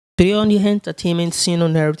Today on the entertainment scene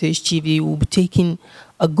on Heritage TV, we'll be taking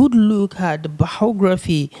a good look at the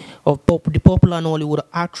biography of the popular Nollywood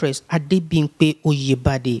actress Adebimpe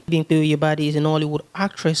Oyebade. Adebimpe Oyebade is a Nollywood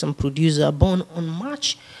actress and producer born on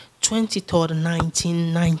March 23rd,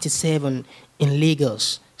 1997 in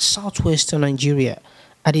Lagos, southwestern Nigeria.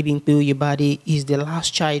 Adebimpe Oyebade is the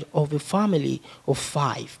last child of a family of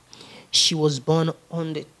five. She was born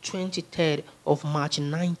on the 23rd of March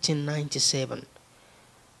 1997.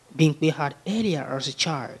 Bimpe had earlier as a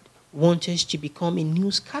child wanted to become a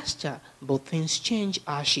newscaster, but things changed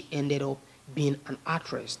as she ended up being an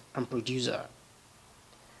actress and producer.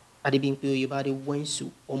 Adebimpe Oyebade went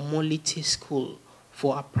to Omolite School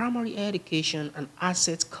for her primary education and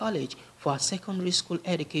Asset College for her secondary school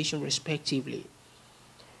education respectively.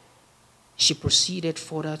 She proceeded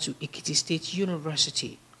further to Ekiti State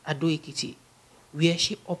University, Ado Ekiti, where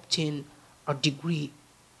she obtained a degree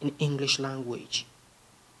in English language.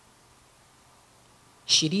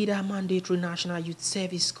 She did her mandatory National Youth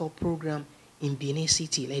Service Corps program in Benin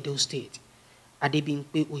City, Edo State.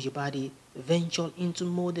 Adebimpe Oyebade ventured into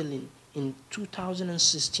modeling in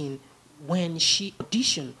 2016 when she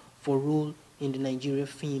auditioned for a role in the Nigerian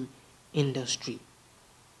film industry.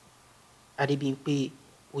 Adebimpe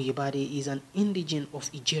Oyebade is an indigene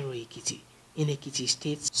of Ijero Ekiti in Ekiti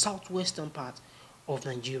State, southwestern part of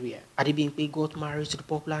Nigeria. Adebimpe got married to the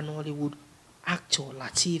popular Nollywood actor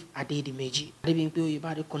Lateef Adedimeji. Adebimpe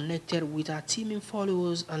Oyebade connected with her teeming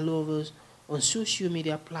followers and lovers on social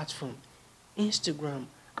media platforms, Instagram,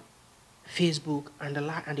 Facebook, and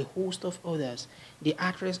a host of others. The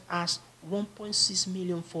actress has 1.6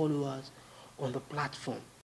 million followers on the platform.